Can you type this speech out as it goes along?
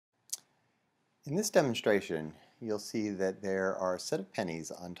In this demonstration, you'll see that there are a set of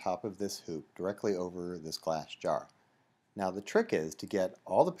pennies on top of this hoop directly over this glass jar. Now the trick is to get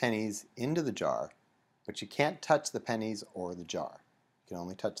all the pennies into the jar, but you can't touch the pennies or the jar. You can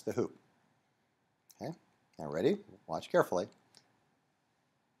only touch the hoop. Okay, now ready? Watch carefully.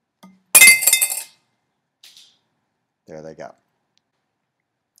 There they go.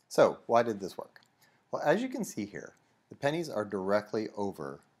 So why did this work? Well, as you can see here, the pennies are directly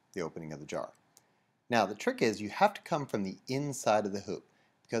over the opening of the jar. Now the trick is you have to come from the inside of the hoop,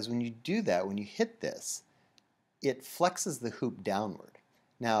 because when you do that, when you hit this, it flexes the hoop downward.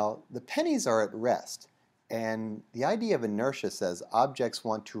 Now the pennies are at rest, and the idea of inertia says objects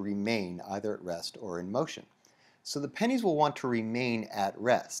want to remain either at rest or in motion. So the pennies will want to remain at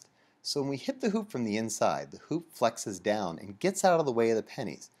rest. So when we hit the hoop from the inside, the hoop flexes down and gets out of the way of the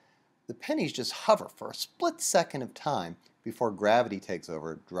pennies. The pennies just hover for a split second of time before gravity takes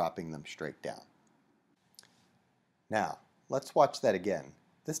over, dropping them straight down. Now, let's watch that again,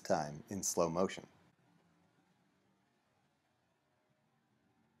 this time in slow motion.